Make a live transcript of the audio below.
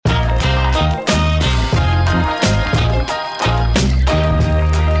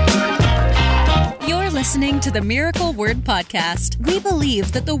listening to the Miracle Word Podcast. We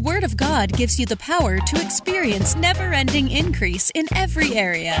believe that the Word of God gives you the power to experience never-ending increase in every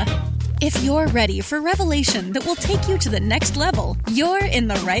area. If you're ready for revelation that will take you to the next level, you're in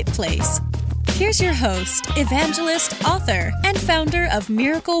the right place. Here's your host, evangelist, author, and founder of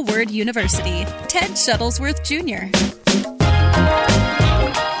Miracle Word University, Ted Shuttlesworth Jr.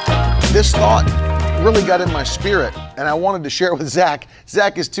 This thought really got in my spirit, and I wanted to share it with Zach.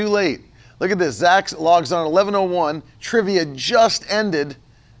 Zach is too late. Look at this. Zach logs on at 11:01. Trivia just ended,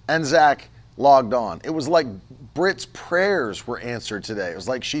 and Zach logged on. It was like Britt's prayers were answered today. It was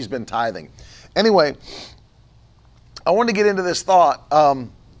like she's been tithing. Anyway, I wanted to get into this thought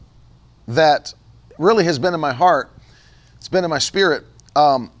that really has been in my heart. It's been in my spirit.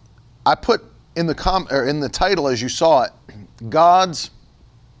 I put in the title, as you saw it, God's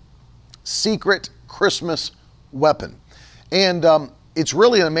secret Christmas weapon. And it's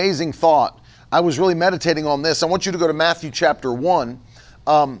really an amazing thought. I was really meditating on this. I want you to go to Matthew chapter 1.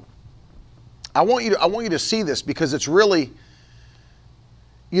 I want you to see this because it's really,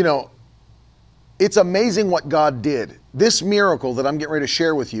 it's amazing what God did. This miracle that I'm getting ready to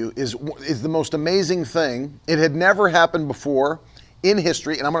share with you is the most amazing thing. It had never happened before in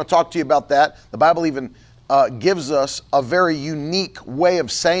history, and I'm going to talk to you about that. The Bible even gives us a very unique way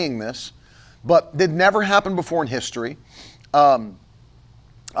of saying this, but it never happened before in history.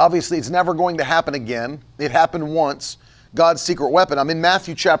 Obviously, it's never going to happen again. It happened once. God's secret weapon. I'm in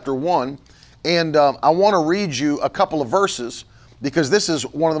Matthew chapter 1, and I want to read you a couple of verses because this is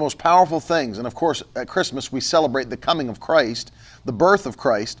one of the most powerful things. And of course, at Christmas, we celebrate the coming of Christ, the birth of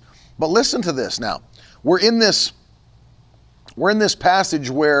Christ. But listen to this now. We're in this passage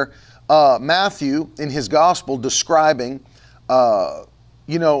where Matthew, in his gospel, describing, the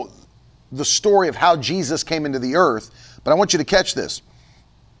story of how Jesus came into the earth. But I want you to catch this.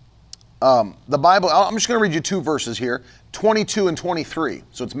 The Bible, I'm just going to read you two verses here, 22 and 23.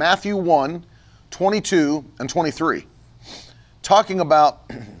 So it's Matthew 1, 22 and 23. Talking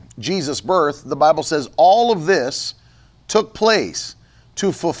about Jesus' birth, the Bible says, all of this took place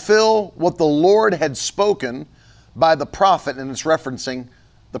to fulfill what the Lord had spoken by the prophet, and it's referencing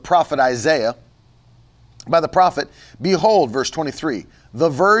the prophet Isaiah. By the prophet, behold, verse 23, the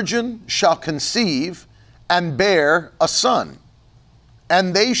virgin shall conceive and bear a son,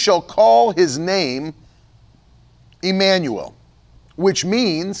 and they shall call his name Emmanuel, which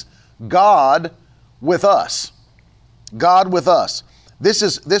means God with us. God with us. This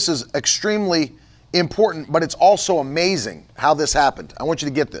is extremely important, but it's also amazing how this happened. I want you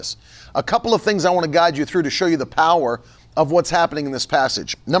to get this. A couple of things I want to guide you through to show you the power of what's happening in this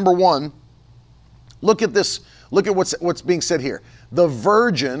passage. Number one, look at this. Look at what's being said here. The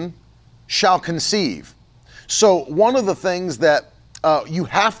virgin shall conceive. So one of the things that you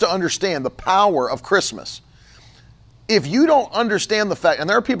have to understand, the power of Christmas. If you don't understand the fact, and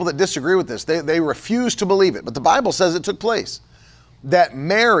there are people that disagree with this, they refuse to believe it, but the Bible says it took place, that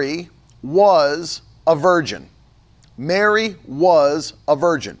Mary was a virgin. Mary was a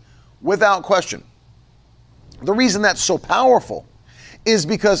virgin, without question. The reason that's so powerful is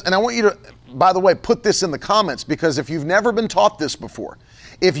because, and I want you to, by the way, put this in the comments, because if you've never been taught this before,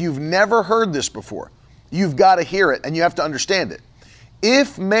 if you've never heard this before, you've got to hear it and you have to understand it.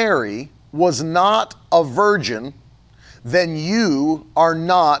 If Mary was not a virgin, then you are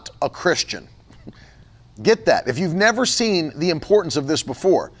not a Christian. Get that. If you've never seen the importance of this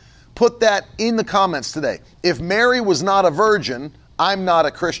before, put that in the comments today. If Mary was not a virgin, I'm not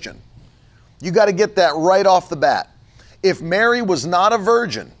a Christian. You got to get that right off the bat. If Mary was not a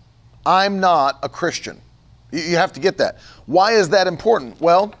virgin, I'm not a Christian. You have to get that. Why is that important?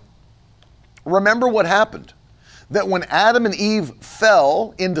 Well, remember what happened. That when Adam and Eve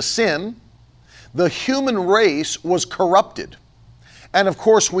fell into sin, the human race was corrupted. And of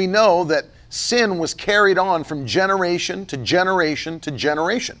course, we know that sin was carried on from generation to generation to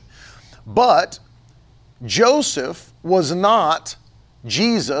generation. But Joseph was not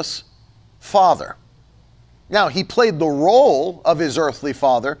Jesus' father. Now, he played the role of his earthly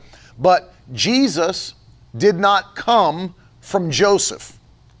father, but Jesus did not come from Joseph.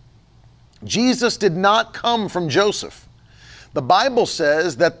 Jesus did not come from Joseph. The Bible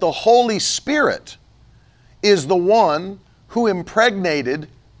says that the Holy Spirit is the one who impregnated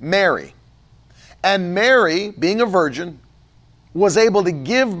Mary. And Mary, being a virgin, was able to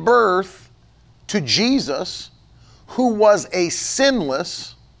give birth to Jesus, who was a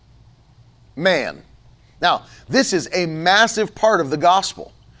sinless man. Now, this is a massive part of the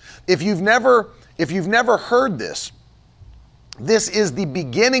gospel. If you've never heard this, this is the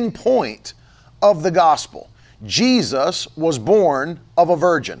beginning point of the gospel. Jesus was born of a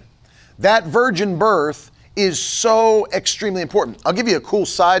virgin. That virgin birth is so extremely important. I'll give you a cool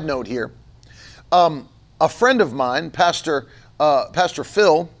side note here. A friend of mine, Pastor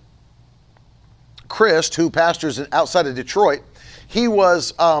Phil Christ, who pastors outside of Detroit, he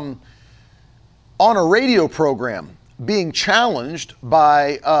was on a radio program being challenged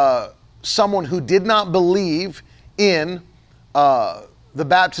by someone who did not believe in the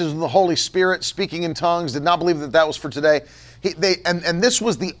baptism of the Holy Spirit, speaking in tongues, did not believe that that was for today. And this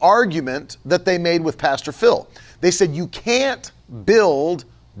was the argument that they made with Pastor Phil. They said, you can't build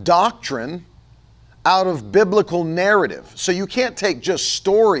doctrine out of biblical narrative. So you can't take just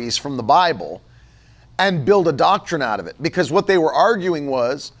stories from the Bible and build a doctrine out of it. Because what they were arguing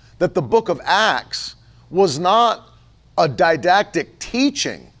was that the book of Acts was not a didactic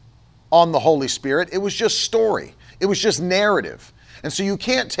teaching on the Holy Spirit. It was just story. It was just narrative. And so you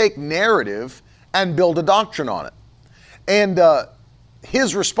can't take narrative and build a doctrine on it. And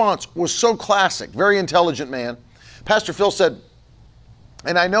his response was so classic, very intelligent man. Pastor Phil said,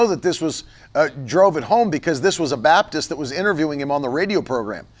 and I know that this was drove it home because this was a Baptist that was interviewing him on the radio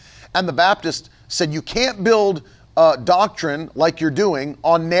program. And the Baptist said, you can't build doctrine like you're doing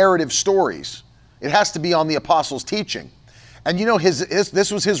on narrative stories. It has to be on the apostles' teaching. And you know,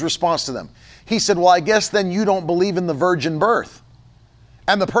 this was his response to them. He said, well, I guess then you don't believe in the virgin birth.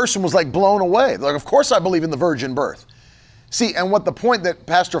 And the person was like blown away. Like, of course I believe in the virgin birth. See, and what the point that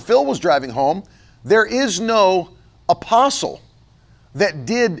Pastor Phil was driving home, there is no apostle that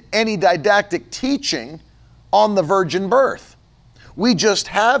did any didactic teaching on the virgin birth. We just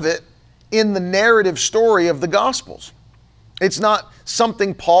have it in the narrative story of the Gospels. It's not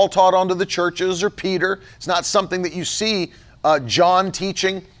something Paul taught onto the churches or Peter. It's not something that you see John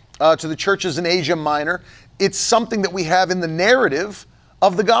teaching to the churches in Asia Minor. It's something that we have in the narrative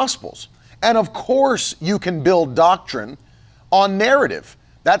of the Gospels. And of course you can build doctrine on narrative.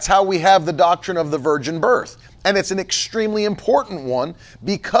 That's how we have the doctrine of the virgin birth. And it's an extremely important one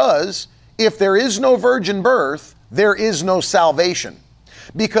because if there is no virgin birth, there is no salvation.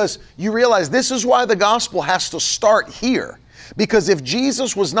 Because you realize this is why the gospel has to start here. Because if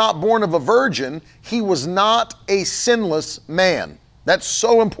Jesus was not born of a virgin, he was not a sinless man. That's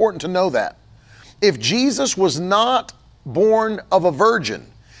so important to know that. If Jesus was not born of a virgin,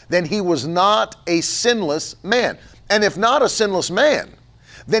 then he was not a sinless man. And if not a sinless man,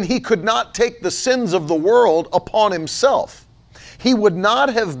 then he could not take the sins of the world upon himself. He would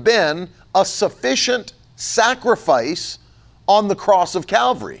not have been a sufficient sacrifice on the cross of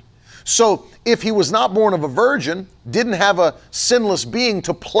Calvary. So if he was not born of a virgin, didn't have a sinless being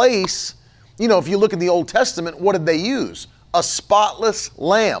to place, you know, if you look in the Old Testament, what did they use? A spotless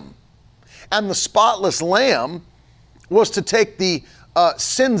lamb. And the spotless lamb was to take the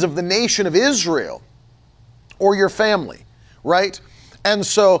sins of the nation of Israel or your family, right? And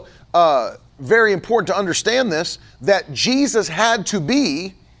so, very important to understand this, that Jesus had to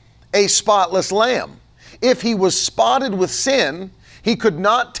be a spotless lamb. If he was spotted with sin, he could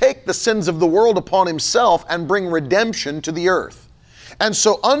not take the sins of the world upon himself and bring redemption to the earth. And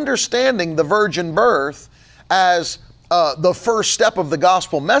so understanding the virgin birth as the first step of the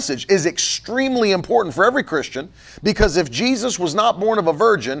gospel message is extremely important for every Christian, because if Jesus was not born of a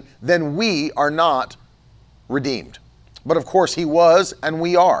virgin, then we are not redeemed. But of course he was, and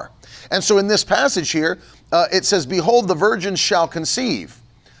we are. And so in this passage here, it says, behold, the virgin shall conceive.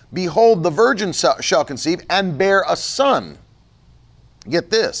 Behold, the virgin shall conceive and bear a son. Get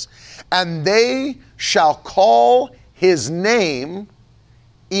this. And they shall call his name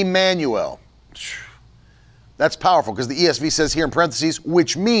Emmanuel. That's powerful, because the ESV says here in parentheses,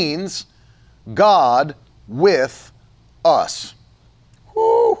 which means God with us.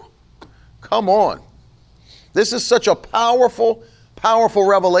 Woo! Come on. This is such a powerful, powerful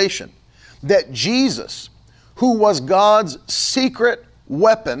revelation that Jesus, who was God's secret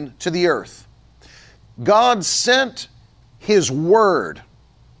weapon to the earth, God sent his word.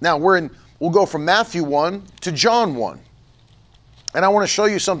 Now we'll go from Matthew 1 to John 1. And I want to show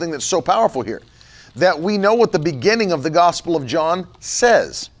you something that's so powerful here, that we know what the beginning of the Gospel of John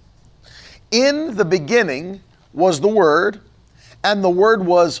says. In the beginning was the Word, and the Word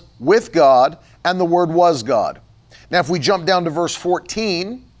was with God, and the Word was God. Now, if we jump down to verse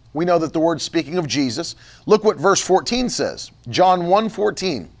 14, we know that the Word's speaking of Jesus. Look what verse 14 says. John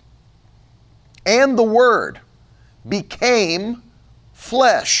 1:14. And the Word became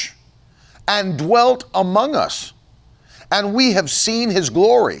flesh and dwelt among us, and we have seen his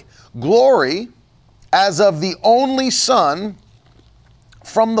glory. Glory as of the only Son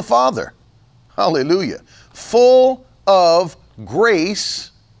from the Father. Hallelujah. Full of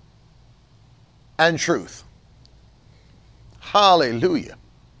grace and truth. Hallelujah.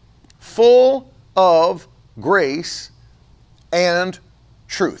 full of grace and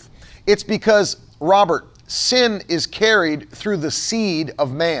truth. It's because, Robert, sin is carried through the seed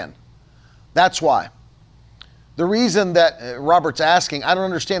of man. That's why. The reason that Robert's asking, I don't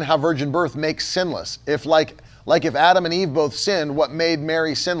understand how virgin birth makes sinless. If like if Adam and Eve both sinned, what made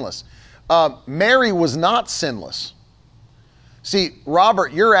Mary sinless? Mary was not sinless. See,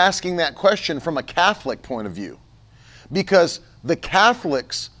 Robert, you're asking that question from a Catholic point of view, because the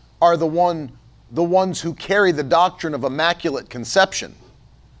Catholics are the ones who carry the doctrine of immaculate conception.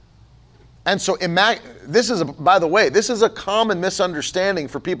 And so, by the way, this is a common misunderstanding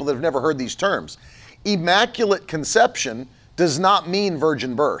for people that have never heard these terms. Immaculate conception does not mean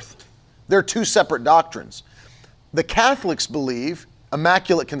virgin birth. They're two separate doctrines. The Catholics believe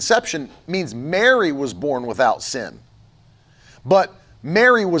immaculate conception means Mary was born without sin. But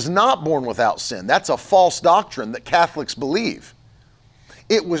Mary was not born without sin. That's a false doctrine that Catholics believe.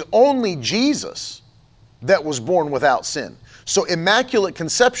 It was only Jesus that was born without sin. So immaculate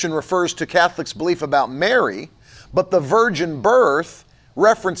conception refers to Catholics' belief about Mary, but the virgin birth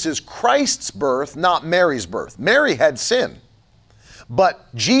references Christ's birth, not Mary's birth. Mary had sin,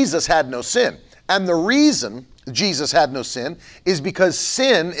 but Jesus had no sin. And the reason Jesus had no sin is because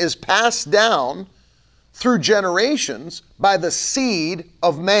sin is passed down through generations by the seed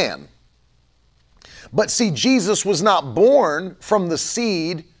of man. But see, Jesus was not born from the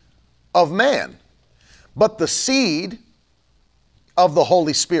seed of man, but the seed of the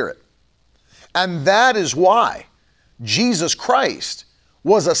Holy Spirit. And that is why Jesus Christ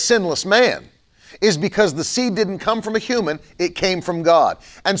was a sinless man, is because the seed didn't come from a human, it came from God.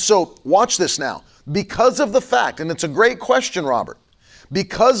 And so, watch this now. Because of the fact, and it's a great question, Robert,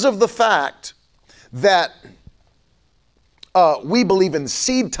 because of the fact that we believe in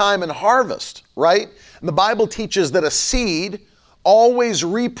seed time and harvest, right? And the Bible teaches that a seed always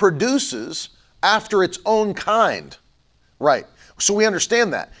reproduces after its own kind, right? So we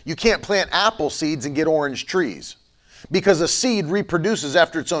understand that. You can't plant apple seeds and get orange trees, because a seed reproduces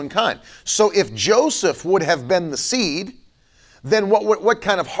after its own kind. So if Joseph would have been the seed, then what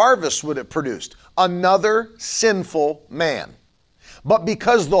kind of harvest would it produced? Another sinful man. But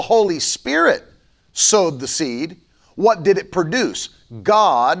because the Holy Spirit sowed the seed, what did it produce?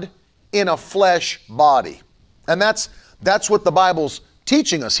 God in a flesh body. And that's what the Bible's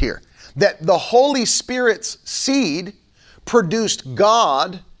teaching us here. That the Holy Spirit's seed produced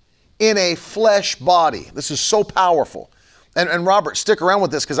God in a flesh body. This is so powerful. And Robert, stick around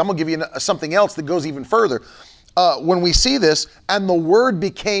with this, because I'm going to give you something else that goes even further. When we see this, and the Word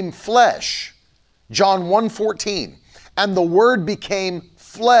became flesh, John 1:14, and the Word became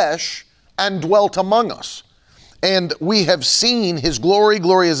flesh and dwelt among us. And we have seen His glory.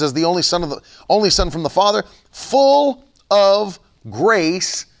 Glory is as the only Son from the Father, full of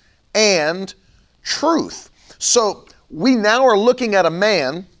grace and truth. So we now are looking at a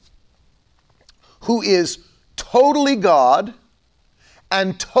man who is totally God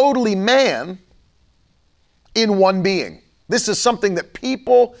and totally man in one being. This is something that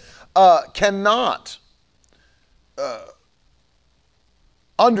people cannot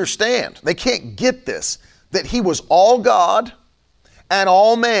understand. They can't get this, that He was all God and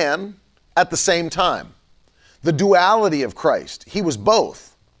all man at the same time. The duality of Christ. He was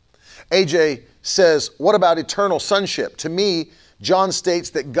both. AJ says, what about eternal sonship? To me, John states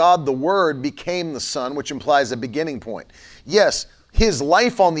that God the Word became the Son, which implies a beginning point. Yes, His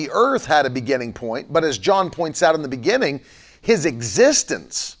life on the earth had a beginning point, but as John points out in the beginning, His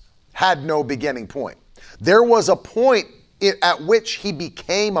existence had no beginning point. There was a point at which He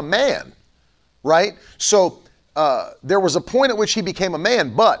became a man, right? So there was a point at which He became a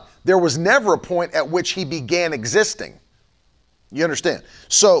man, but there was never a point at which He began existing. You understand?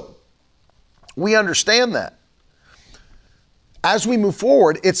 So we understand that. As we move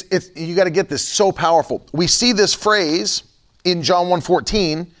forward, it's you got to get this, so powerful. We see this phrase in John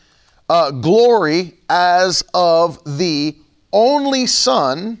 1:14, glory as of the only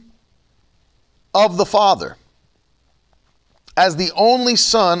Son of the Father. As the only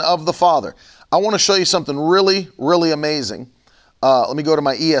Son of the Father. I want to show you something really, really amazing. Let me go to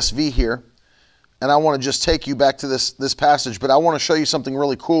my ESV here, and I want to just take you back to this passage, but I want to show you something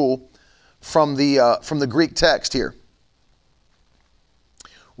really cool from the Greek text here.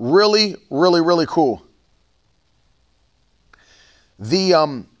 Really, really, really cool.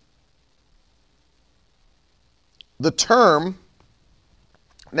 The term,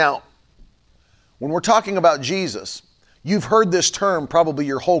 now, when we're talking about Jesus, you've heard this term probably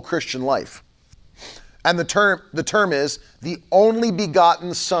your whole Christian life. And the term is the only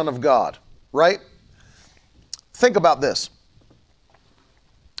begotten Son of God, right? Think about this.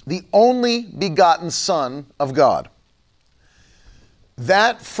 the only begotten Son of God.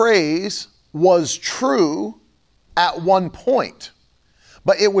 That phrase was true at one point,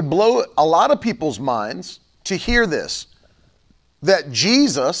 but it would blow a lot of people's minds to hear this, that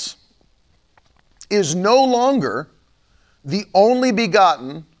Jesus is no longer the only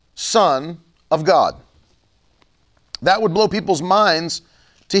begotten Son of God. That would blow people's minds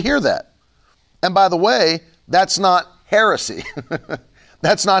to hear that. And by the way, that's not heresy.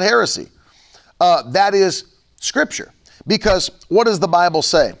 That's not heresy. That is Scripture. Because what does the Bible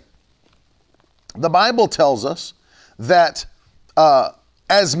say? The Bible tells us that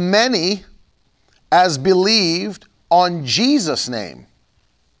as many as believed on Jesus' name,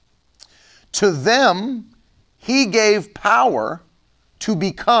 to them he gave power to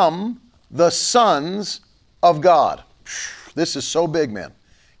become the sons of God. This is so big, man.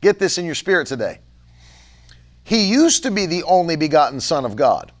 Get this in your spirit today. He used to be the only begotten Son of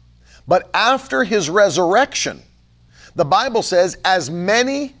God. But after his resurrection, the Bible says, as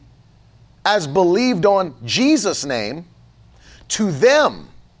many as believed on Jesus' name, to them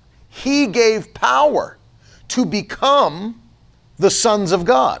he gave power to become the sons of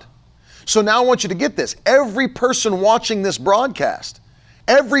God. So now I want you to get this. Every person watching this broadcast,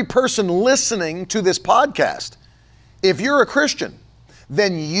 every person listening to this podcast, if you're a Christian,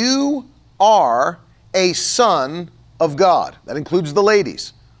 then you are a son of God. That includes the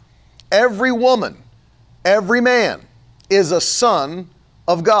ladies. Every woman, every man is a son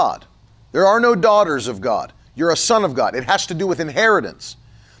of God. There are no daughters of God. You're a son of God. It has to do with inheritance.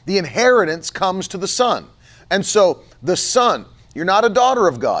 The inheritance comes to the son. And so the son, you're not a daughter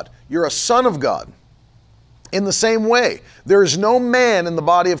of God. You're a son of God. In the same way, there is no man in the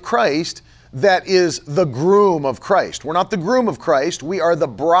body of Christ that is the groom of Christ. We're not the groom of Christ. We are the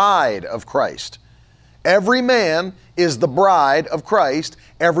bride of Christ. Every man is the bride of Christ.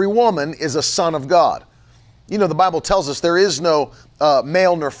 Every woman is a son of God. You know, the Bible tells us there is no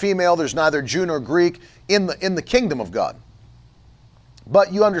male nor female. There's neither Jew nor Greek in the kingdom of God.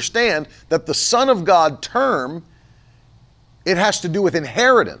 But you understand that the Son of God term, it has to do with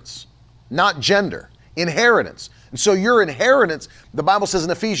inheritance, not gender. Inheritance. And so your inheritance, the Bible says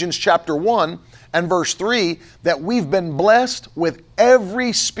in Ephesians chapter 1 and verse 3, that we've been blessed with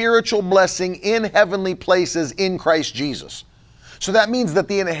every spiritual blessing in heavenly places in Christ Jesus. So that means that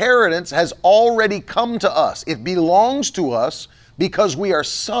the inheritance has already come to us. It belongs to us because we are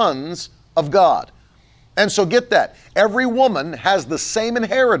sons of God. And so get that. Every woman has the same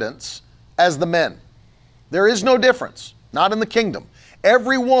inheritance as the men. There is no difference, not in the kingdom.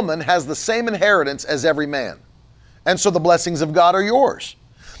 Every woman has the same inheritance as every man. And so the blessings of God are yours.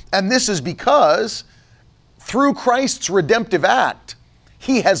 And this is because through Christ's redemptive act,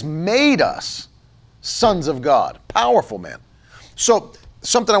 he has made us sons of God. Powerful, man. So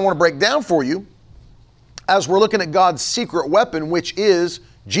something I want to break down for you as we're looking at God's secret weapon, which is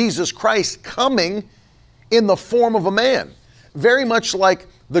Jesus Christ coming in the form of a man. Very much like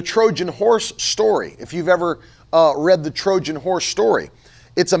the Trojan horse story. If you've ever read the Trojan horse story,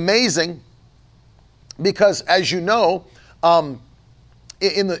 it's amazing because, as you know,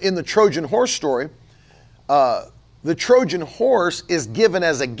 in the Trojan horse story, the Trojan horse is given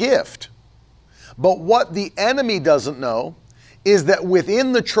as a gift. But what the enemy doesn't know is that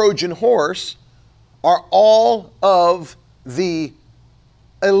within the Trojan horse are all of the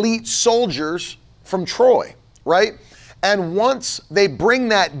elite soldiers from Troy, right? And once they bring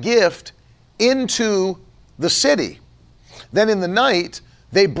that gift into the city, then in the night,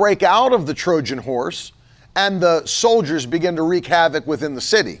 they break out of the Trojan horse and the soldiers begin to wreak havoc within the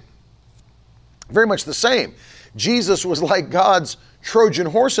city. Very much the same. Jesus was like God's Trojan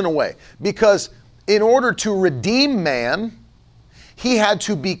horse in a way, because in order to redeem man, he had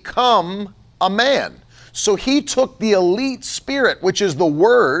to become a man. So he took the elite spirit, which is the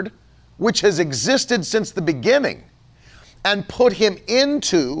Word, which has existed since the beginning, and put him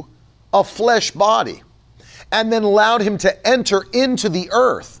into a flesh body, and then allowed him to enter into the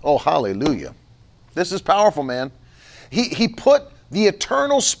earth. Oh, hallelujah. This is powerful, man. He put the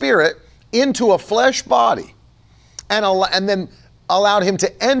eternal spirit into a flesh body and then allowed him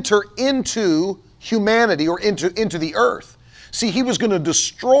to enter into humanity or into the earth. See, he was going to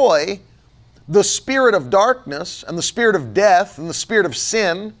destroy the spirit of darkness and the spirit of death and the spirit of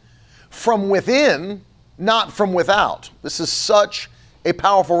sin from within, not from without. This is such a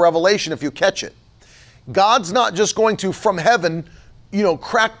powerful revelation if you catch it. God's not just going to, from heaven,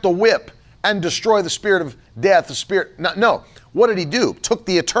 crack the whip and destroy the spirit of death, the spirit. No. What did he do? Took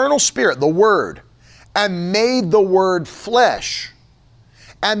the eternal spirit, the Word, and made the Word flesh,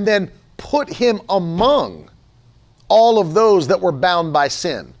 and then put him among all of those that were bound by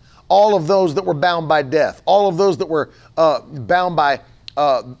sin, all of those that were bound by death, all of those that were bound by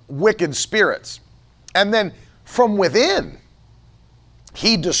wicked spirits. And then from within,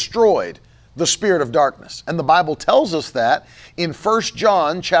 he destroyed the spirit of darkness. And the Bible tells us that in 1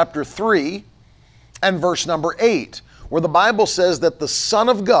 John chapter 3 and verse number 8, where the Bible says that the Son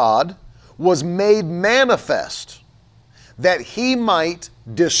of God was made manifest that he might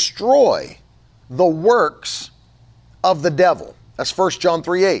destroy the works of the devil. That's 1 John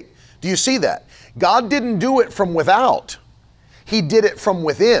 3:8. Do you see that? God didn't do it from without. He did it from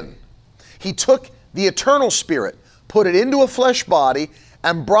within. He took the eternal spirit, put it into a flesh body,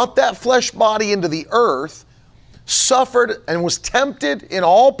 and brought that flesh body into the earth, suffered and was tempted in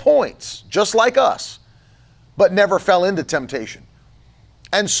all points, just like us, but never fell into temptation.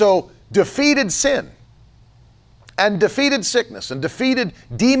 And so defeated sin and defeated sickness and defeated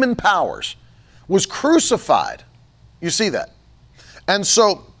demon powers, was crucified. You see that? And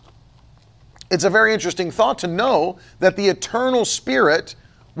so it's a very interesting thought to know that the eternal spirit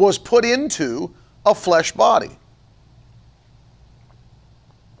was put into a flesh body.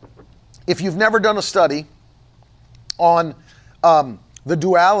 If you've never done a study on the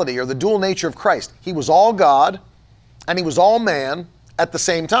duality or the dual nature of Christ, he was all God and he was all man at the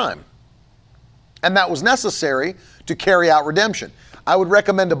same time. And that was necessary to carry out redemption. I would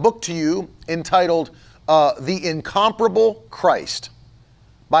recommend a book to you entitled The Incomparable Christ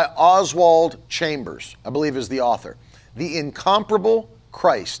by Oswald Chambers, I believe is the author. The Incomparable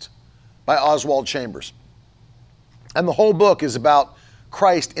Christ by Oswald Chambers. And the whole book is about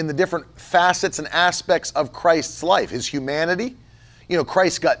Christ in the different facets and aspects of Christ's life. His humanity,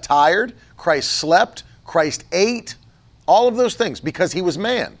 Christ got tired, Christ slept, Christ ate, all of those things because he was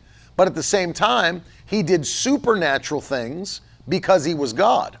man. But at the same time, he did supernatural things because he was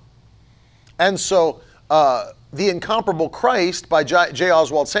God. And so, The Incomparable Christ by J.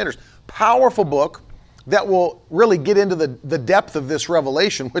 Oswald Sanders, powerful book that will really get into the depth of this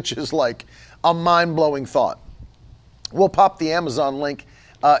revelation, which is like a mind-blowing thought. We'll pop the Amazon link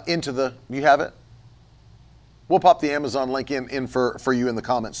do you have it? We'll pop the Amazon link in for you in the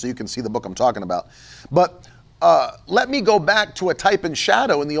comments so you can see the book I'm talking about. But let me go back to a type and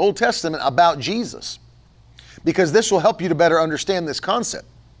shadow in the Old Testament about Jesus, because this will help you to better understand this concept.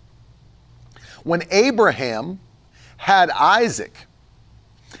 When Abraham had Isaac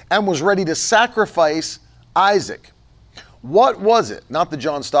and was ready to sacrifice Isaac, what was it? Not the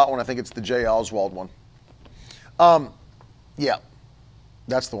John Stott one, I think it's the J. Oswald one. Yeah,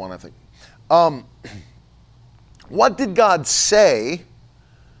 that's the one I think. What did God say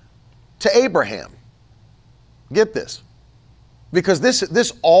to Abraham? Get this, because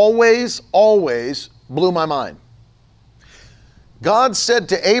this always blew my mind. God said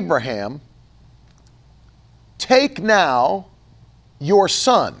to Abraham, "Take now your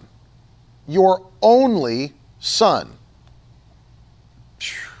son, your only son."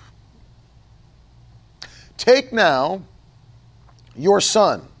 Take now your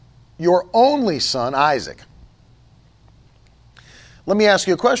son, your only son, Isaac. Let me ask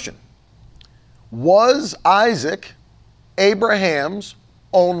you a question. Was Isaac Abraham's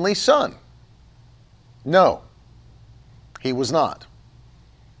only son? No, he was not.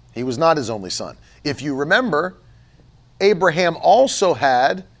 He was not his only son. If you remember, Abraham also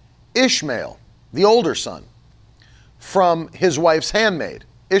had Ishmael, the older son, from his wife's handmaid.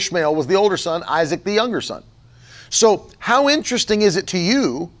 Ishmael was the older son, Isaac the younger son. So how interesting is it to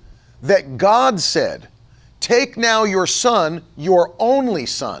you that God said, "Take now your son, your only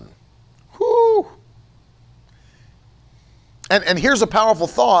son." Whew. And here's a powerful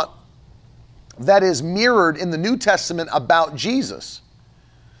thought that is mirrored in the New Testament about Jesus.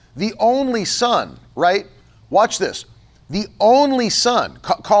 The only son, right? Watch this. The only son,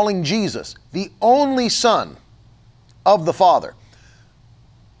 calling Jesus, the only son of the Father.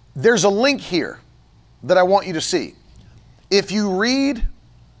 There's a link here that I want you to see. If you read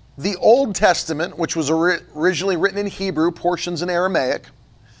the Old Testament, which was originally written in Hebrew, portions in Aramaic,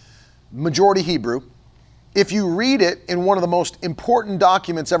 majority Hebrew, if you read it in one of the most important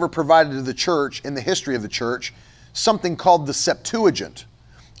documents ever provided to the church in the history of the church, something called the Septuagint,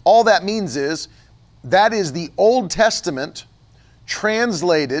 all that means is that is the Old Testament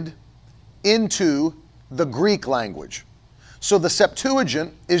translated into the Greek language. So the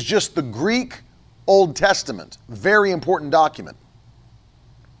Septuagint is just the Greek Old Testament, very important document.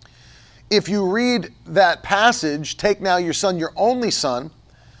 If you read that passage, "Take now your son, your only son,"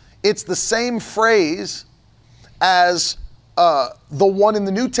 it's the same phrase as the one in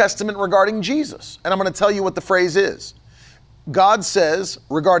the New Testament regarding Jesus. And I'm going to tell you what the phrase is. God says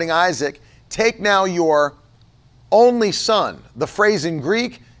regarding Isaac, "Take now your only son. The phrase in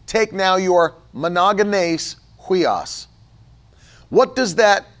Greek, take now your monogenes huios. What does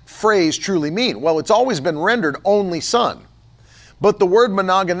that phrase truly mean? Well, it's always been rendered only son. But the word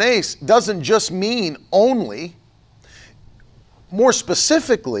monogenes doesn't just mean only. More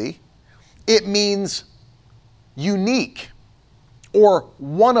specifically, it means unique or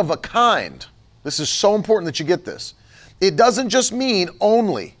one of a kind. This is so important that you get this. It doesn't just mean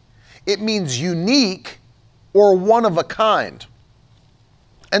only. It means unique or one of a kind.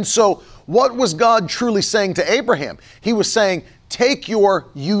 And so, what was God truly saying to Abraham? He was saying, take your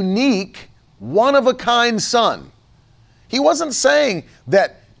unique, one-of-a-kind son. He wasn't saying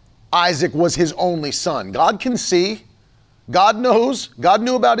that Isaac was his only son. God can see. God knows. God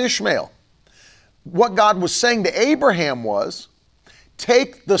knew about Ishmael. What God was saying to Abraham was,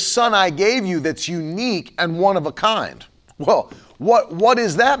 take the son I gave you that's unique and one of a kind. Well, what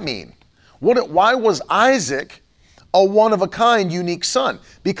does that mean? Why was Isaac a one-of-a-kind, unique son?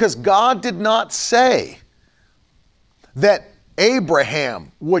 Because God did not say that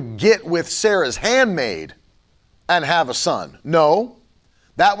Abraham would get with Sarah's handmaid and have a son. No,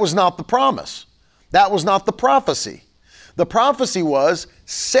 that was not the promise. That was not the prophecy. The prophecy was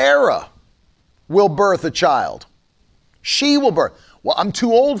Sarah will birth a child. She will birth. Well, I'm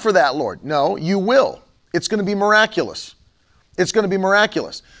too old for that, Lord. No, you will. It's going to be miraculous. It's going to be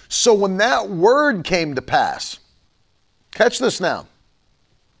miraculous. So when that word came to pass, catch this now,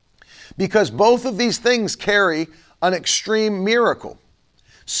 because both of these things carry an extreme miracle.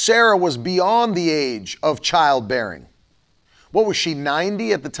 Sarah was beyond the age of childbearing. What was she,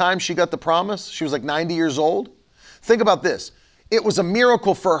 90 at the time she got the promise? She was like 90 years old. Think about this. It was a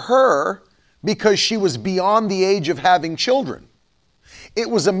miracle for her because she was beyond the age of having children. It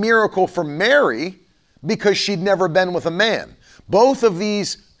was a miracle for Mary because she'd never been with a man. Both of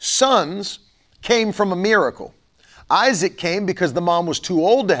these sons came from a miracle. Isaac came because the mom was too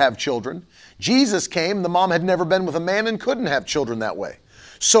old to have children. Jesus came, the mom had never been with a man and couldn't have children that way.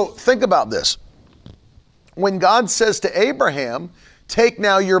 So think about this. When God says to Abraham, take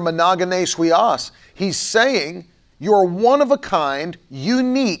now your monogenes huios, he's saying you're one of a kind,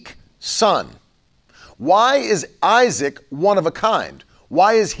 unique son. Why is Isaac one of a kind?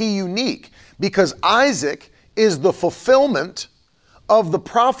 Why is he unique? Because Isaac is the fulfillment of the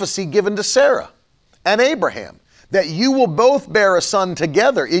prophecy given to Sarah and Abraham, that you will both bear a son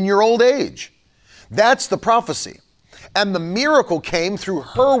together in your old age. That's the prophecy. And the miracle came through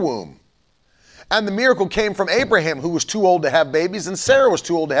her womb. And the miracle came from Abraham, who was too old to have babies, and Sarah was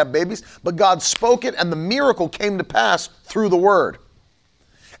too old to have babies, but God spoke it, and the miracle came to pass through the word.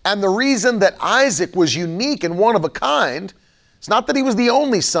 And the reason that Isaac was unique and one of a kind, it's not that he was the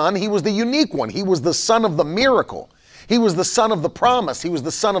only son, he was the unique one. He was the son of the miracle. He was the son of the promise. He was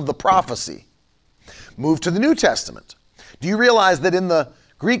the son of the prophecy. Move to the New Testament. Do you realize that in the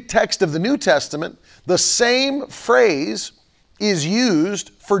Greek text of the New Testament, the same phrase is used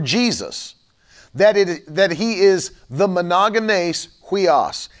for Jesus? That he is the monogenes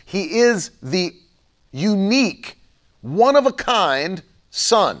huios. He is the unique, one-of-a-kind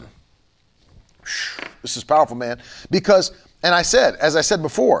son. This is powerful, man. Because, and as I said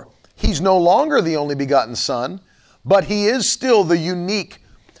before, he's no longer the only begotten son, but he is still the unique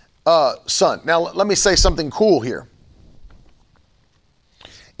son. Now, let me say something cool here.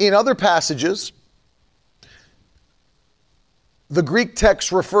 In other passages, the Greek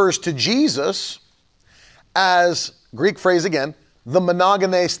text refers to Jesus as, Greek phrase again, the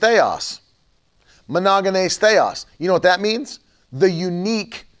monogenes theos. Monogenes theos. You know what that means? The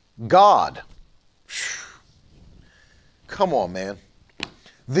unique God. Come on, man.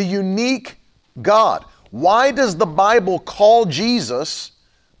 The unique God. Why does the Bible call Jesus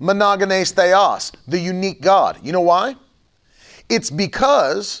monogenes theos, the unique God? You know why? It's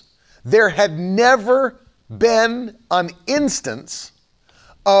because there had never been an instance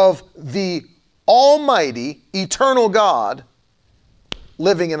of the Almighty, eternal God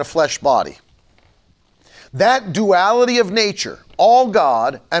living in a flesh body. That duality of nature, all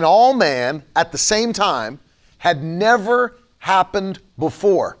God and all man at the same time, had never happened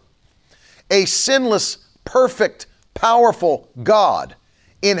before. A sinless, perfect, powerful God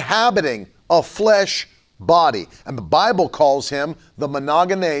inhabiting a flesh body. And the Bible calls him the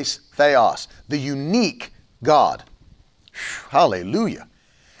monogenes theos, the unique God. Hallelujah.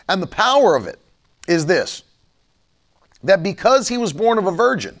 And the power of it is this, that because he was born of a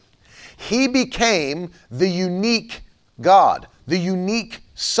virgin, he became the unique God, the unique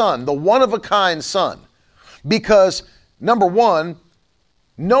son, the one-of-a-kind son. Because, number one,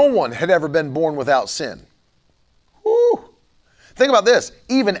 no one had ever been born without sin. Woo. Think about this.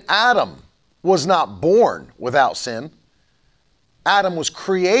 Even Adam was not born without sin. Adam was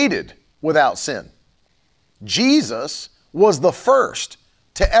created without sin. Jesus was the first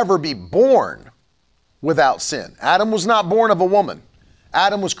to ever be born without sin. Adam was not born of a woman.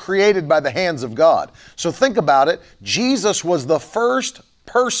 Adam was created by the hands of God. So think about it. Jesus was the first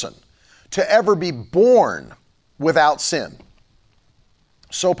person to ever be born without sin.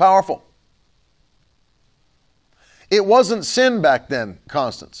 So powerful. It wasn't sin back then,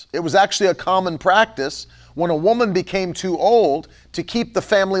 Constance. It was actually a common practice. When a woman became too old to keep the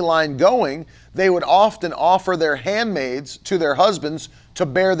family line going, they would often offer their handmaids to their husbands to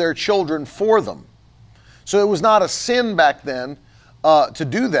bear their children for them. So it was not a sin back then to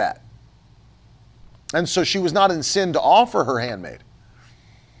do that. And so she was not in sin to offer her handmaid.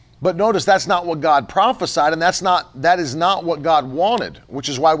 But notice that's not what God prophesied, and that is not what God wanted, which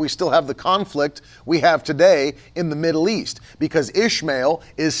is why we still have the conflict we have today in the Middle East, because Ishmael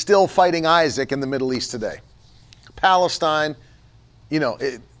is still fighting Isaac in the Middle East today. Palestine,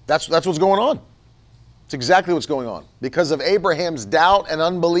 that's what's going on. It's exactly what's going on because of Abraham's doubt and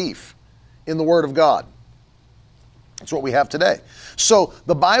unbelief in the Word of God. That's what we have today. So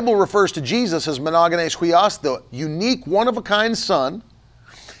the Bible refers to Jesus as monogenes huios, the unique, one-of-a-kind Son.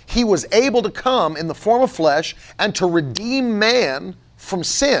 He was able to come in the form of flesh and to redeem man from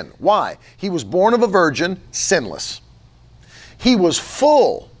sin. Why? He was born of a virgin, sinless. He was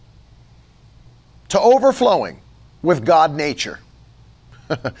full to overflowing with God nature.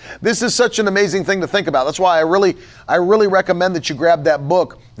 This is such an amazing thing to think about. That's why I really recommend that you grab that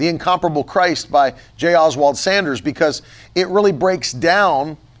book, The Incomparable Christ by J. Oswald Sanders, because it really breaks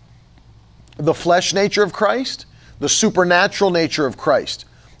down the flesh nature of Christ, the supernatural nature of Christ.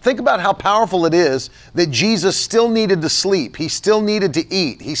 Think about how powerful it is that Jesus still needed to sleep. He still needed to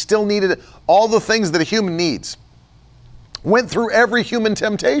eat. He still needed all the things that a human needs. Went through every human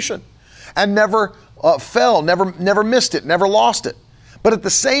temptation and never fell, never missed it, never lost it. But at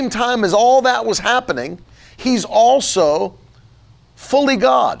the same time as all that was happening, he's also fully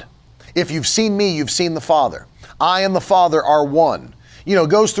God. If you've seen me, you've seen the Father. I and the Father are one.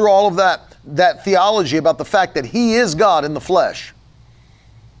 Goes through all of that theology about the fact that he is God in the flesh.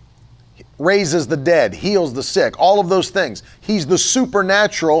 Raises the dead, heals the sick, all of those things. He's the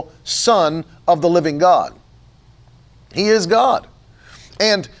supernatural Son of the living God. He is God.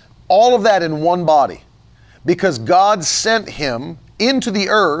 And all of that in one body, because God sent him into the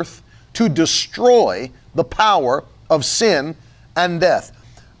earth to destroy the power of sin and death.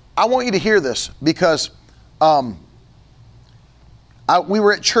 I want you to hear this because we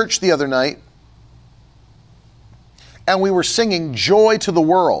were at church the other night and we were singing Joy to the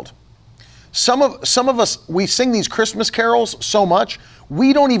World. Some of us, we sing these Christmas carols so much,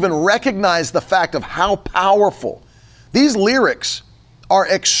 we don't even recognize the fact of how powerful. These lyrics are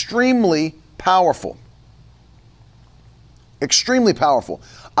extremely powerful. Extremely powerful.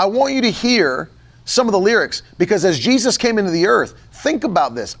 I want you to hear some of the lyrics because as Jesus came into the earth, think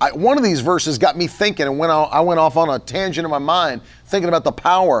about this. One of these verses got me thinking and I went off on a tangent in my mind thinking about the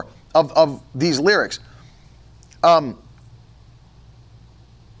power of these lyrics.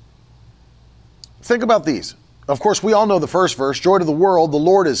 Think about these. Of course, we all know the first verse, joy to the world, the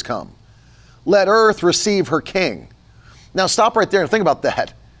Lord is come. Let earth receive her King. Now stop right there and think about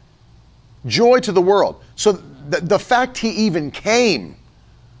that. Joy to the world. So the fact he even came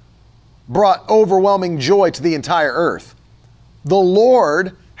brought overwhelming joy to the entire earth. The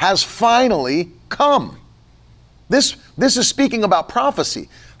Lord has finally come. This is speaking about prophecy.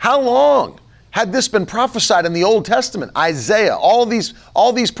 How long had this been prophesied in the Old Testament? Isaiah, all these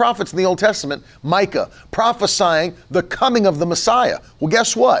prophets in the Old Testament, Micah, prophesying the coming of the Messiah. Well,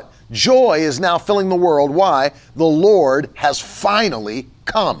 guess what? Joy is now filling the world. Why? The Lord has finally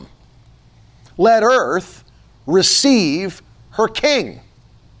come. Let earth receive her King.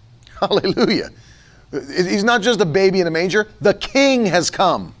 Hallelujah. He's not just a baby in a manger. The King has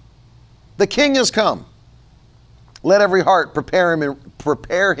come. The King has come. Let every heart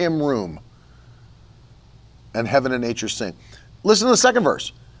prepare him room. And heaven and nature sing. Listen to the second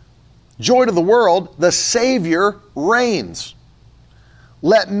verse. Joy to the world, the Savior reigns.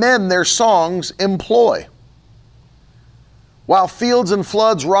 Let men their songs employ. While fields and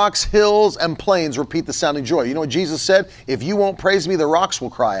floods, rocks, hills, and plains repeat the sounding joy. You know what Jesus said? If you won't praise me, the rocks will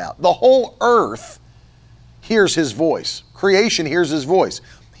cry out. The whole earth hears his voice. Creation hears his voice.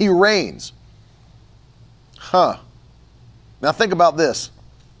 He reigns. Now think about this.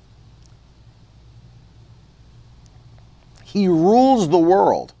 He rules the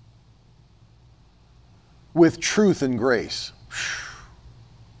world with truth and grace.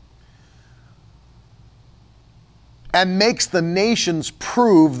 and makes the nations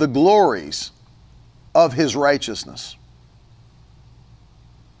prove the glories of his righteousness.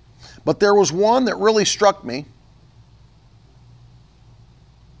 But there was one that really struck me,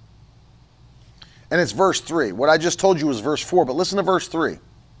 and it's verse 3. What I just told you was verse 4, but listen to verse 3.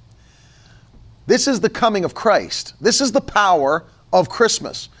 This is the coming of Christ. This is the power of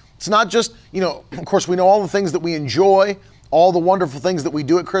Christmas. It's not just, of course we know all the things that we enjoy, all the wonderful things that we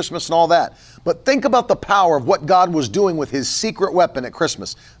do at Christmas and all that. But think about the power of what God was doing with his secret weapon at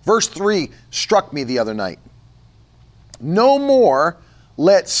Christmas. Verse 3 struck me the other night. No more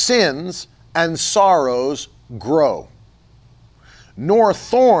let sins and sorrows grow, nor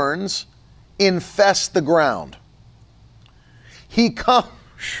thorns infest the ground.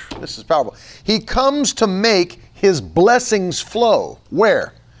 This is powerful. He comes to make his blessings flow.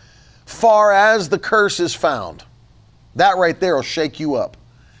 Where? Far as the curse is found. That right there will shake you up.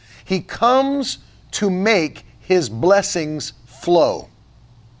 He comes to make his blessings flow.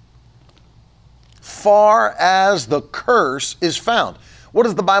 Far as the curse is found. What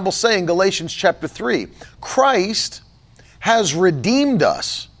does the Bible say in Galatians chapter 3? Christ has redeemed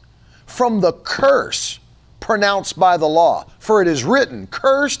us from the curse pronounced by the law. For it is written,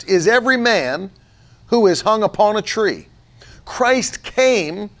 cursed is every man who is hung upon a tree. Christ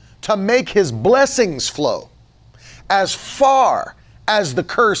came to make his blessings flow as far as the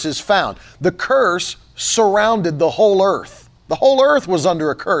curse is found. The curse surrounded the whole earth. The whole earth was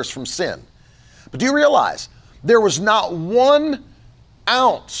under a curse from sin. But do you realize there was not 1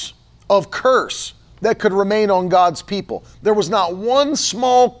 ounce of curse that could remain on God's people? There was not one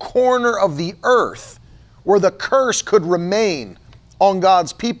small corner of the earth where the curse could remain on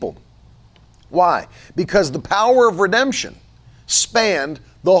God's people. Why? Because the power of redemption spanned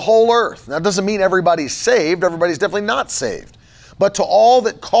the whole earth. Now, it doesn't mean everybody's saved. Everybody's definitely not saved. But to all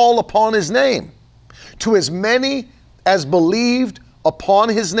that call upon his name, to as many as believed upon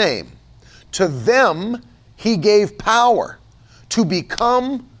his name, to them he gave power to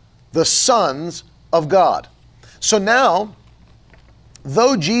become the sons of God. So now,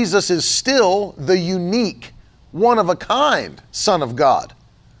 though Jesus is still the unique, one-of-a-kind Son of God,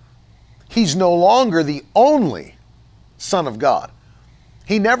 he's no longer the only Son of God.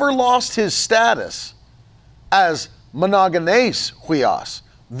 He never lost his status as monogenes huios,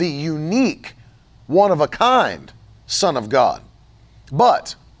 the unique, one-of-a-kind Son of God.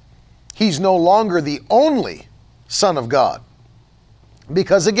 But he's no longer the only Son of God.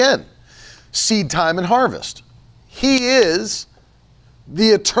 Because again, seed time and harvest. He is the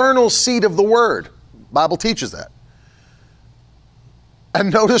eternal seed of the Word. The Bible teaches that.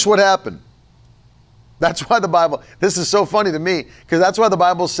 And notice what happened. That's why the Bible, this is so funny to me, because that's why the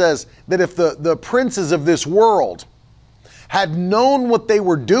Bible says that if the princes of this world had known what they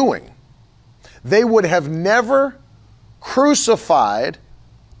were doing, they would have never crucified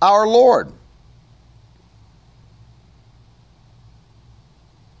our Lord.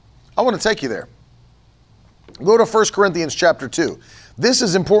 I want to take you there. Go to 1 Corinthians chapter 2. This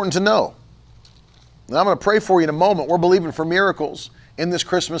is important to know. And I'm going to pray for you in a moment. We're believing for miracles in this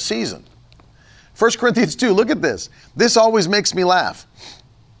Christmas season. 1 Corinthians 2, look at this. This always makes me laugh.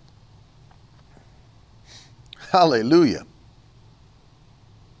 Hallelujah.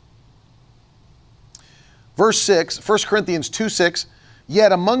 Verse 6, 1 Corinthians 2:6,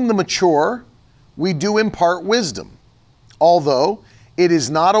 yet among the mature we do impart wisdom, although it is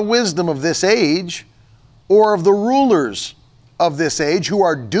not a wisdom of this age or of the rulers of this age who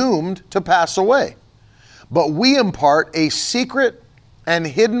are doomed to pass away. But we impart a secret and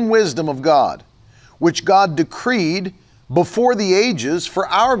hidden wisdom of God, which God decreed before the ages for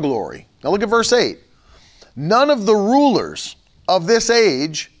our glory. Now look at verse 8. None of the rulers of this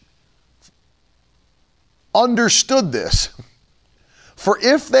age understood this. For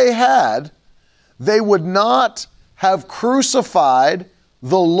if they had, they would not have crucified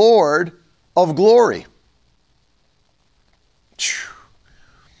the Lord of glory.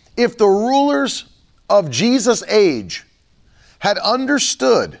 If the rulers of Jesus' age had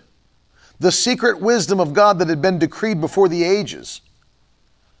understood the secret wisdom of God that had been decreed before the ages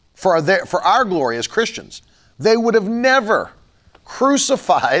for our glory as Christians, they would have never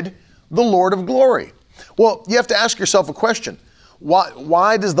crucified the Lord of glory. Well, you have to ask yourself a question.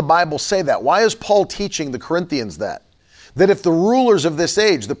 Why does the Bible say that? Why is Paul teaching the Corinthians that? That if the rulers of this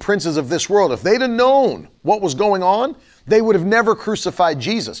age, the princes of this world, if they'd have known what was going on, they would have never crucified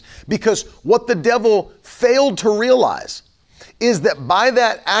Jesus. Because what the devil failed to realize is that by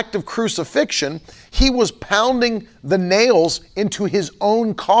that act of crucifixion, he was pounding the nails into his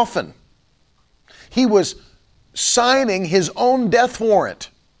own coffin. He was signing his own death warrant.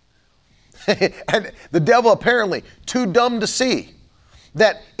 And the devil apparently too dumb to see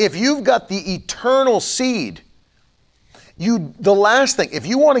that if you've got the eternal seed, the last thing, if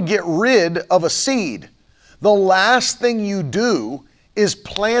you want to get rid of a seed, the last thing you do is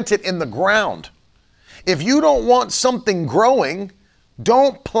plant it in the ground. If you don't want something growing,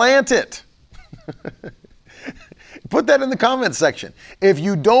 don't plant it. Put that in the comment section. If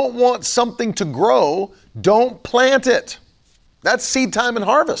you don't want something to grow, don't plant it. That's seed time and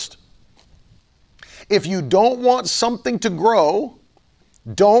harvest. If you don't want something to grow,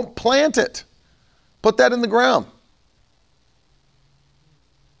 don't plant it. Put that in the ground.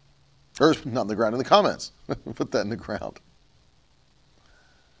 Or not in the ground, in the comments. Put that in the ground.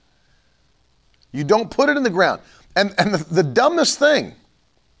 You don't put it in the ground. And the dumbest thing,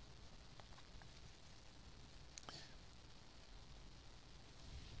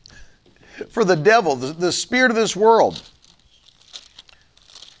 for the devil, the spirit of this world,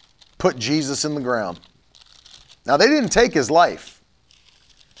 put Jesus in the ground. Now, they didn't take his life.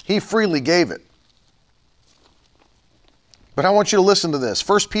 He freely gave it. But I want you to listen to this.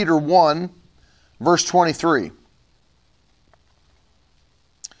 1 Peter 1, verse 23.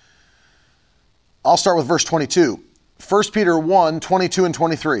 I'll start with verse 22. 1 Peter 1, 22 and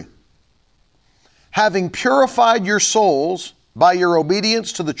 23. Having purified your souls by your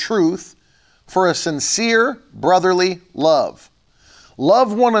obedience to the truth for a sincere brotherly love.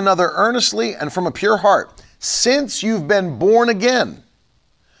 Love one another earnestly and from a pure heart, since you've been born again,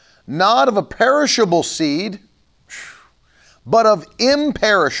 not of a perishable seed, but of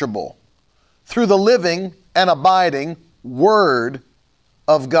imperishable, through the living and abiding Word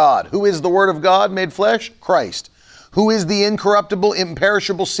of God. Who is the Word of God made flesh? Christ. Who is the incorruptible,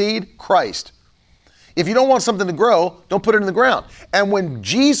 imperishable seed? Christ. If you don't want something to grow, don't put it in the ground. And when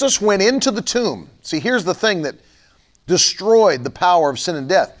Jesus went into the tomb, see, here's the thing that destroyed the power of sin and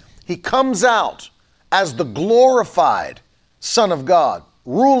death. He comes out as the glorified Son of God,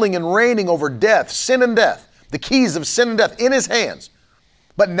 ruling and reigning over death, sin and death, the keys of sin and death in his hands.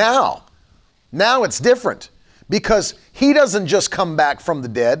 But now it's different, because he doesn't just come back from the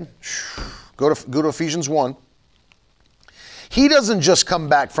dead. Go to Ephesians 1. He doesn't just come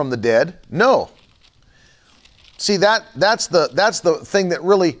back from the dead. No. See, that's the thing that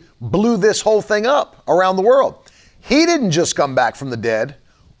really blew this whole thing up around the world. He didn't just come back from the dead.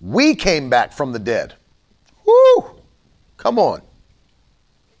 We came back from the dead. Woo! Come on.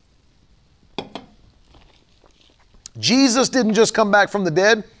 Jesus didn't just come back from the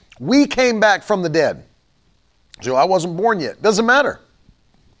dead. We came back from the dead. So I wasn't born yet. Doesn't matter.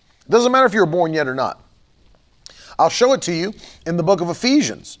 Doesn't matter if you were born yet or not. I'll show it to you in the book of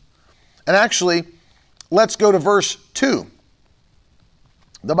Ephesians. And actually, let's go to verse 2.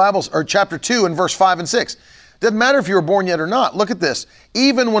 The Bible's, or chapter 2 and verse 5 and 6. Doesn't matter if you were born yet or not. Look at this.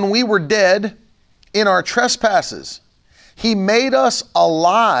 Even when we were dead in our trespasses, he made us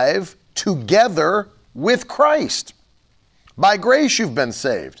alive together with Christ. By grace you've been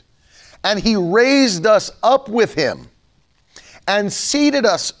saved. And he raised us up with him and seated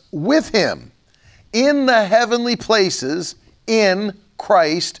us with him in the heavenly places in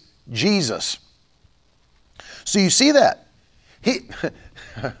Christ Jesus. So you see that? He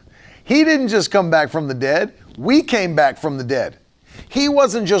didn't just come back from the dead. We came back from the dead. He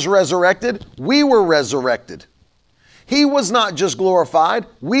wasn't just resurrected. We were resurrected. He was not just glorified.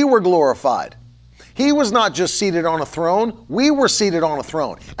 We were glorified. He was not just seated on a throne. We were seated on a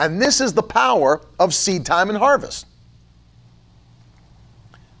throne. And this is the power of seed time and harvest.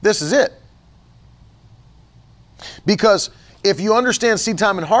 This is it. Because if you understand seed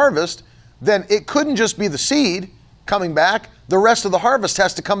time and harvest, then it couldn't just be the seed coming back. The rest of the harvest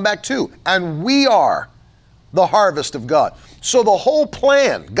has to come back too. And we are the harvest of God. So the whole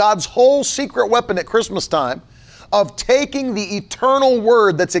plan, God's whole secret weapon at Christmas time, of taking the eternal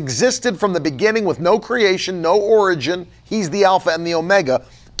Word that's existed from the beginning with no creation, no origin, he's the Alpha and the Omega,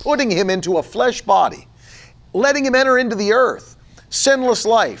 putting him into a flesh body, letting him enter into the earth, sinless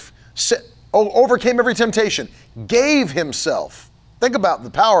life, overcame every temptation, gave himself. Think about the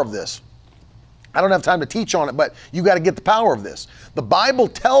power of this. I don't have time to teach on it, but you got to get the power of this. The Bible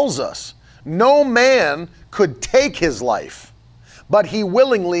tells us no man could take his life, but he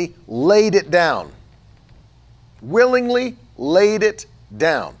willingly laid it down. Willingly laid it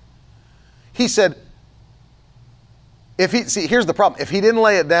down. He said, here's the problem. If he didn't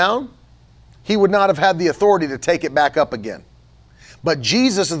lay it down, he would not have had the authority to take it back up again. But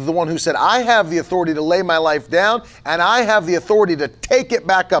Jesus is the one who said, I have the authority to lay my life down, and I have the authority to take it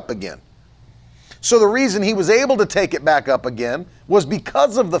back up again. So the reason he was able to take it back up again was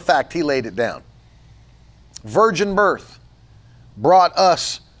because of the fact he laid it down. Virgin birth brought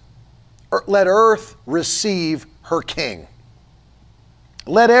us let earth receive her king.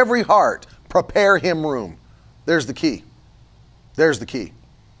 Let every heart prepare him room. There's the key. There's the key.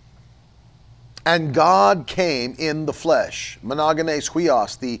 And God came in the flesh, monogenes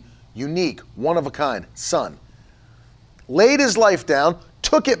huios, the unique, one-of-a-kind Son. Laid his life down,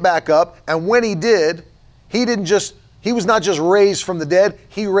 took it back up, and when he did, he was not just raised from the dead,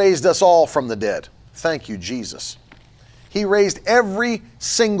 he raised us all from the dead. Thank you, Jesus. He raised every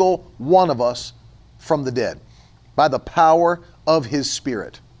single one of us from the dead by the power of his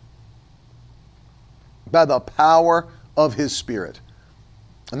Spirit. By the power of his Spirit.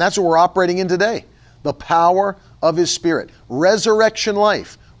 And that's what we're operating in today. The power of his Spirit. Resurrection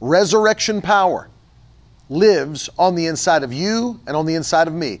life, resurrection power lives on the inside of you and on the inside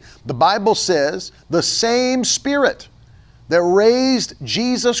of me. The Bible says the same Spirit that raised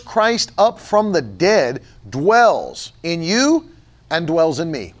Jesus Christ up from the dead dwells in you and dwells in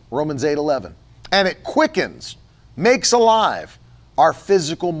me. Romans 8:11. And it quickens, makes alive our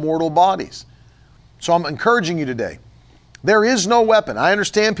physical mortal bodies. So I'm encouraging you today. There is no weapon. I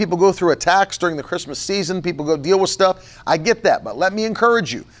understand people go through attacks during the Christmas season. People go deal with stuff. I get that. But let me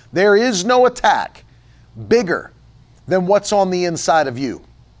encourage you. There is no attack bigger than what's on the inside of you.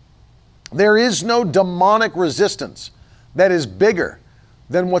 There is no demonic resistance that is bigger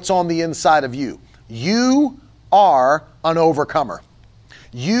than what's on the inside of you. You are an overcomer.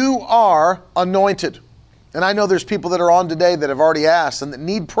 You are anointed. And I know there's people that are on today that have already asked and that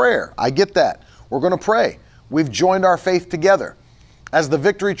need prayer. I get that. We're going to pray. We've joined our faith together. As the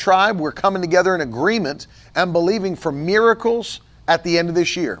Victory Tribe, we're coming together in agreement and believing for miracles at the end of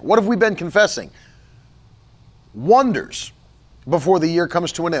this year. What have we been confessing? Wonders before the year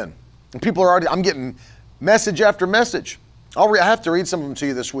comes to an end. And people are already, I'm getting message after message. I have to read some of them to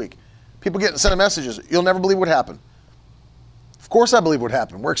you this week. People getting sent messages. You'll never believe what happened. Of course I believe what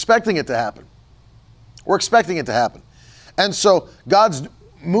happened. We're expecting it to happen. We're expecting it to happen. And so God's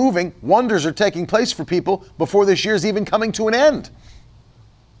moving. Wonders are taking place for people before this year's even coming to an end.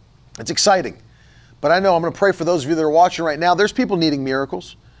 It's exciting. But I know I'm going to pray for those of you that are watching right now. There's people needing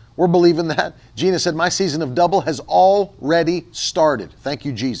miracles. We're believing that. Gina said, my season of double has already started. Thank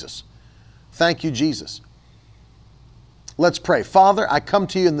you, Jesus. Thank you, Jesus. Let's pray. Father, I come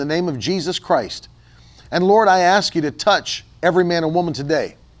to you in the name of Jesus Christ. And Lord, I ask you to touch every man and woman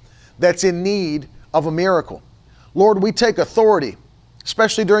today that's in need of a miracle. Lord, we take authority,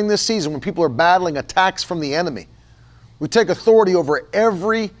 especially during this season when people are battling attacks from the enemy. We take authority over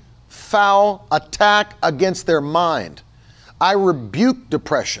every foul attack against their mind. I rebuke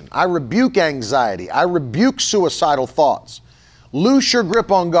depression. I rebuke anxiety. I rebuke suicidal thoughts. Loose your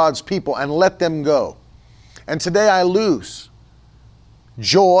grip on God's people and let them go. And today I loose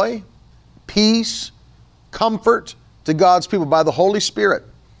joy, peace, comfort to God's people by the Holy Spirit.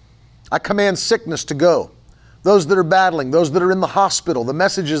 I command sickness to go. Those that are battling, those that are in the hospital, the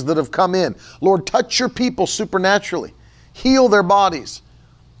messages that have come in. Lord, touch your people supernaturally. Heal their bodies.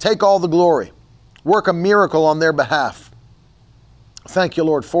 Take all the glory. Work a miracle on their behalf. Thank you,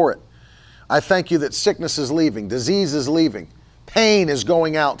 Lord, for it. I thank you that sickness is leaving, disease is leaving, pain is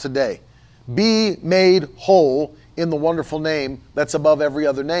going out today. Be made whole in the wonderful name that's above every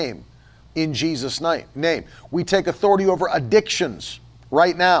other name. In Jesus' name. We take authority over addictions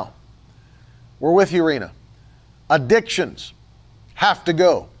right now. We're with you, Rena. Addictions have to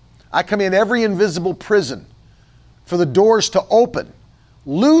go. I command every invisible prison for the doors to open.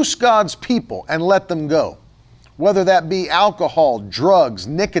 Loose God's people and let them go. Whether that be alcohol, drugs,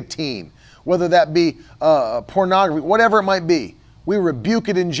 nicotine, whether that be pornography, whatever it might be, we rebuke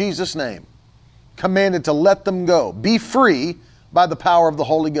it in Jesus' name. Commanded to let them go. Be free by the power of the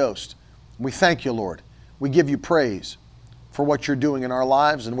Holy Ghost. We thank you, Lord. We give you praise for what you're doing in our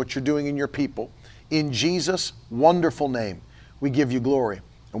lives and what you're doing in your people. In Jesus' wonderful name, we give you glory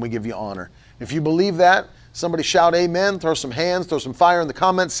and we give you honor. If you believe that, somebody shout amen, throw some hands, throw some fire in the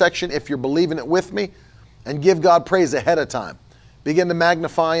comments section if you're believing it with me, and give God praise ahead of time. Begin to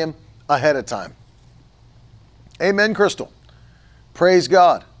magnify Him ahead of time. Amen, Crystal. Praise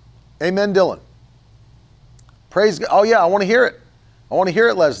God. Amen, Dylan. Praise God. Oh yeah, I want to hear it. I want to hear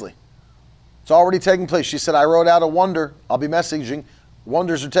it, Leslie. It's already taking place. She said, I wrote out a wonder. I'll be messaging.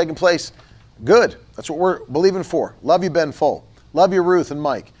 Wonders are taking place. Good. That's what we're believing for. Love you, Ben Fole. Love you, Ruth and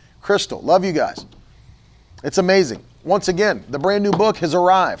Mike. Crystal, love you guys. It's amazing. Once again, the brand new book has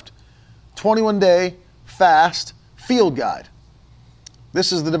arrived. 21-day fast field guide.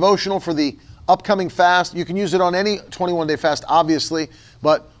 This is the devotional for the upcoming fast. You can use it on any 21-day fast, obviously,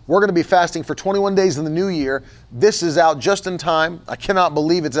 but we're going to be fasting for 21 days in the new year. This is out just in time. I cannot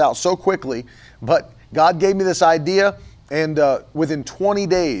believe it's out so quickly, but God gave me this idea, and within 20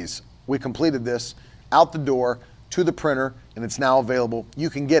 days, we completed this, out the door to the printer, and it's now available. You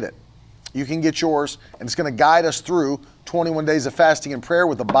can get it. You can get yours, and it's going to guide us through 21 days of fasting and prayer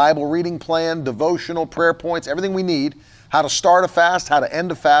with a Bible reading plan, devotional, prayer points, everything we need, how to start a fast, how to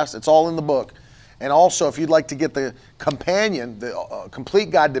end a fast. It's all in the book. And also, if you'd like to get the companion, the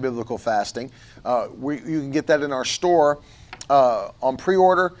complete guide to biblical fasting, you can get that in our store on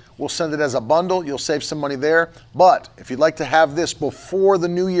pre-order. We'll send it as a bundle. You'll save some money there. But if you'd like to have this before the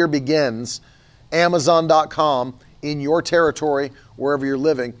new year begins, Amazon.com, in your territory, wherever you're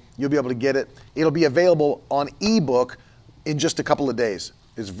living, you'll be able to get it. It'll be available on ebook in just a couple of days.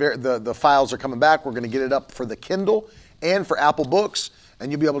 The files are coming back. We're going to get it up for the Kindle and for Apple Books,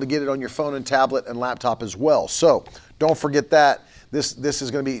 and you'll be able to get it on your phone and tablet and laptop as well. So don't forget that. This is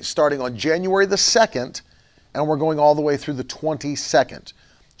going to be starting on January the 2nd, and we're going all the way through the 22nd.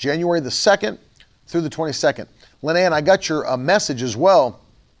 January the 2nd through the 22nd. Lynanne, I got your message as well.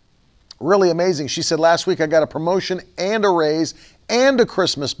 Really amazing. She said, last week I got a promotion and a raise and a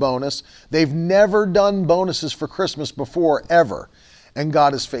Christmas bonus. They've never done bonuses for Christmas before, ever. And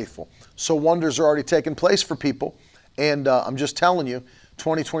God is faithful. So wonders are already taking place for people. And I'm just telling you,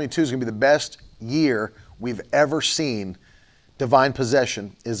 2022 is going to be the best year we've ever seen. Divine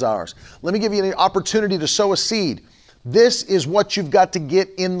possession is ours. Let me give you an opportunity to sow a seed. This is what you've got to get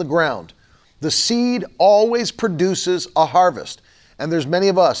in the ground. The seed always produces a harvest. And there's many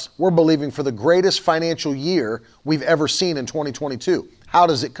of us, we're believing for the greatest financial year we've ever seen in 2022. How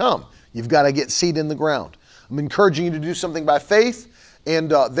does it come? You've got to get seed in the ground. I'm encouraging you to do something by faith. And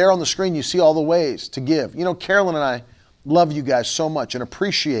there on the screen, you see all the ways to give. You know, Carolyn and I love you guys so much and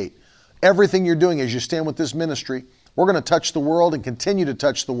appreciate everything you're doing as you stand with this ministry. We're going to touch the world and continue to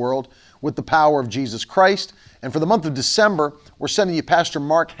touch the world with the power of Jesus Christ. And for the month of December, we're sending you Pastor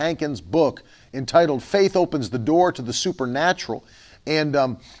Mark Hankins' book entitled Faith Opens the Door to the Supernatural. And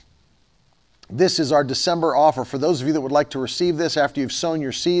this is our December offer. For those of you that would like to receive this after you've sown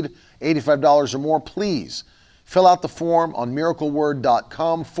your seed, $85 or more, please fill out the form on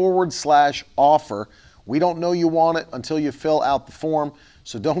miracleword.com/offer. We don't know you want it until you fill out the form.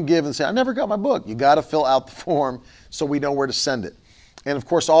 So don't give and say, I never got my book. You got to fill out the form so we know where to send it. And of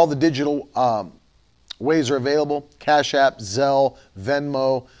course, all the digital ways are available. Cash App, Zelle,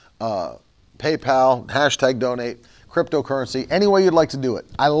 Venmo, PayPal, #donate. Cryptocurrency, any way you'd like to do it.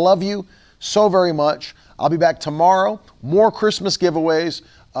 I love you so very much. I'll be back tomorrow. More Christmas giveaways.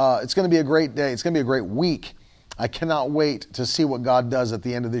 It's going to be a great day. It's going to be a great week. I cannot wait to see what God does at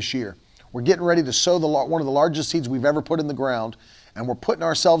the end of this year. We're getting ready to sow one of the largest seeds we've ever put in the ground, and we're putting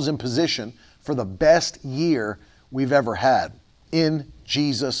ourselves in position for the best year we've ever had in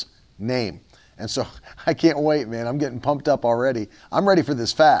Jesus' name. And so I can't wait, man. I'm getting pumped up already. I'm ready for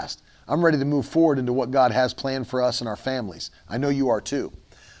this fast. I'm ready to move forward into what God has planned for us and our families. I know you are too.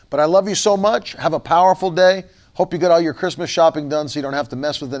 But I love you so much. Have a powerful day. Hope you got all your Christmas shopping done so you don't have to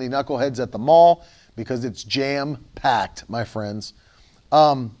mess with any knuckleheads at the mall because it's jam-packed, my friends.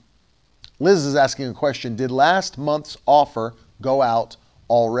 Liz is asking a question. Did last month's offer go out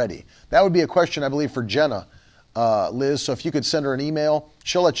already? That would be a question, I believe, for Jenna, Liz. So if you could send her an email,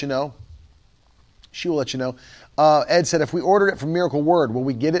 she'll let you know. She will let you know. Ed said, if we ordered it from Miracle Word, will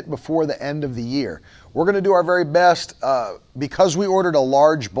we get it before the end of the year? We're going to do our very best. Because we ordered a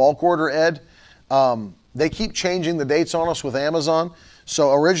large bulk order, Ed, they keep changing the dates on us with Amazon.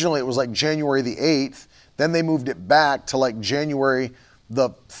 So originally it was like January the 8th. Then they moved it back to like January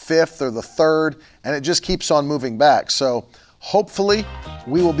the 5th or the 3rd. And it just keeps on moving back. So hopefully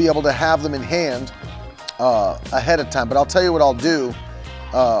we will be able to have them in hand ahead of time. But I'll tell you what I'll do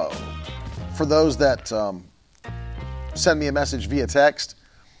for those that send me a message via text.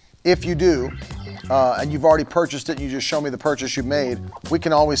 If you do, and you've already purchased it, and you just show me the purchase you made, we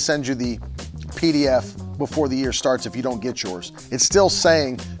can always send you the PDF before the year starts if you don't get yours. It's still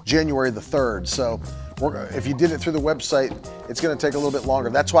saying January the 3rd. So if you did it through the website, it's going to take a little bit longer.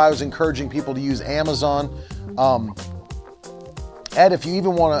 That's why I was encouraging people to use Amazon. Ed, if you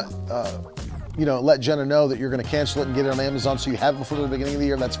even want to, let Jenna know that you're going to cancel it and get it on Amazon so you have it before the beginning of the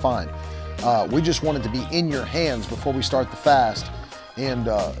year, that's fine. We just want it to be in your hands before we start the fast. And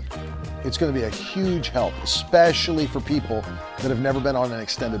it's going to be a huge help, especially for people that have never been on an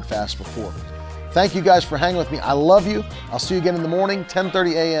extended fast before. Thank you guys for hanging with me. I love you. I'll see you again in the morning,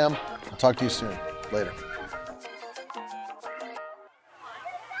 10:30 a.m. I'll talk to you soon. Later.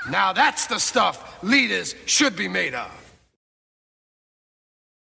 Now that's the stuff leaders should be made of.